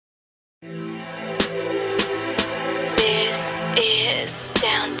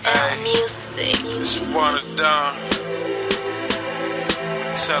Downtown music. It's Waun Tha Don.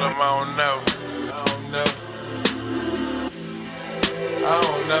 Tell him I don't know.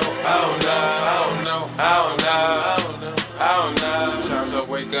 Sometimes I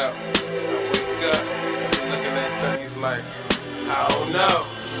wake up, looking at things like, I don't know.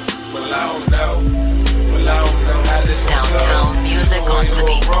 Well, I don't know how this gon' go. Downtown music on the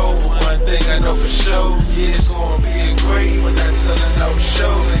beat. But one thing I know for sure, yeah, it's gonna be a great for not selling no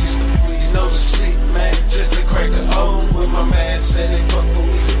shows. I used to freeze no sleep, man, just to crack a O. With my man said they fuck with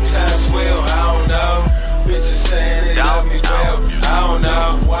me sometimes, well, I don't know. Bitches saying they love me well, I don't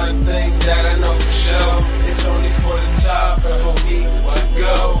know. One thing that I know for sure, it's only for the top, for me to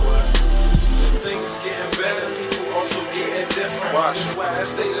go. Things getting better, people also getting different. That's why I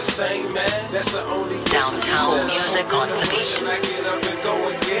stay the same, man. That's the only Downtown music on the beat. I get up and go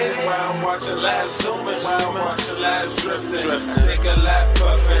and get it while I'm watching live zooming, while I'm watching live drifting. Take a lap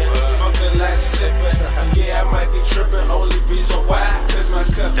puffing, fuck a lot sipping. Yeah, I might be tripping. Only reason why, cause my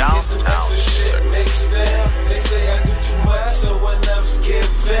cup is some extra shit mixed in. They say I do too much, so enough's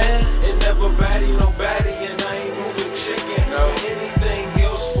given. And nobody, and I ain't moving chicken. Anything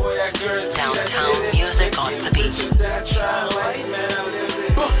else, boy, I guarantee. Downtown music on the beat. I try life, man, I lived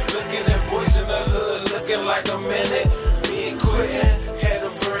it. Looking at boys in the hood, looking like a minute. Me and quitting, had a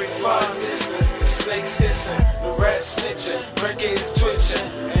very far distance. The snakes hissing, the rats snitching, crickets twitching.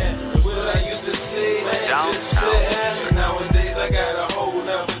 And what I used to see, man, just sitting. Nowadays I got a whole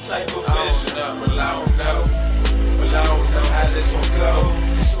nother type of vision. Well, I don't know how this gon' go.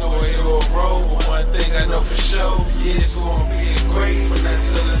 The story of a road, but one thing I know for sure, yeah, it's gonna be a great for not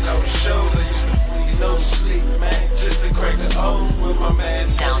selling no shows. I used to freeze no sleep, man, just to crack a O with my man.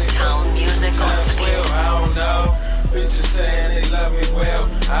 Downtown music on the beat. Well, I don't know. Bitches saying they love me well,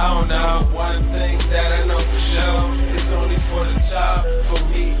 I don't know. One thing that I know for sure, it's only for the top, for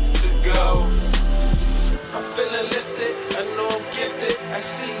me to go. I'm feeling lifted, I know I'm gifted. I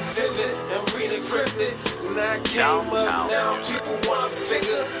see vivid and read encrypted. Now I came up, now people wanna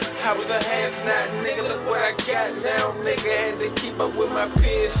figure I was a half-knot nigga, look what I got now, nigga. Had to keep up with my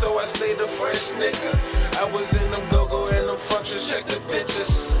peers, so I stayed a fresh nigga. I was in them go-go and them functions, check the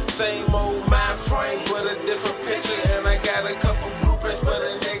bitches. Same old mind frame with a different picture. And I got a couple blueprints, but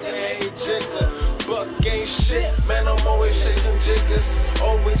a nigga ain't jigger. Buck ain't shit, man, I'm always chasing jiggers.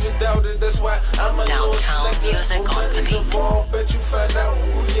 Always without it, that's why I'm a little slicker. Music on the beat. Involved, bet you find out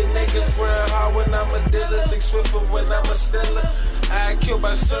who your niggas. Run hard when I'm a dealer, think swifter when I'm a stealer. I kill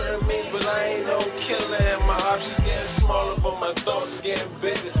by certain means, but I ain't no killer. And my options getting smaller, but my thoughts getting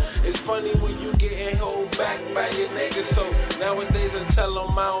bigger. It's funny when you getting held back by your niggas. So nowadays I tell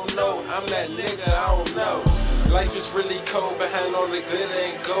them I don't know. I'm that nigga, I don't know. Life is really cold behind all the glitter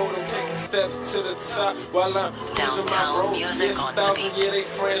and gold. I'm taking steps to the top while I'm cruising my road. Music yes, on the 1,000, beat. yeah, they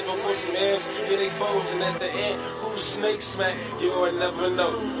friends before some M's, yeah, they foes. And at the end, who's snakes, man? You will never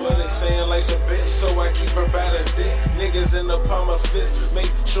know. Well, they saying life's a bitch, so I keep her by the dick. Niggas in the palm of fist,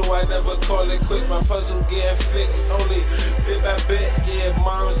 make sure I never call it quits. My puzzle getting fixed, only bit by bit. Yeah,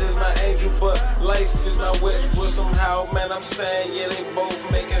 moms is my angel, but life is my witch. But somehow, man, I'm saying, yeah, they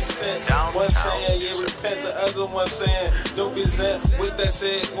both making sense. One saying, yeah, repent, the other one saying, don't be zen. With that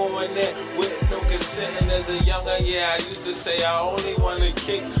said, going in with no consent. And as a younger, yeah, I used to say I only wanna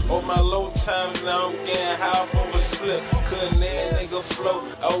kick on my low times. Now I'm getting high over split. Couldn't let nigga float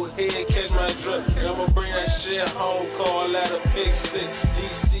out here, catch my drip. And I'ma bring that shit home, call that a pig sick.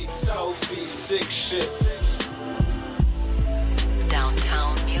 DC, Sophie, sick shit.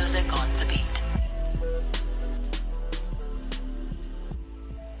 Downtown music on the beat.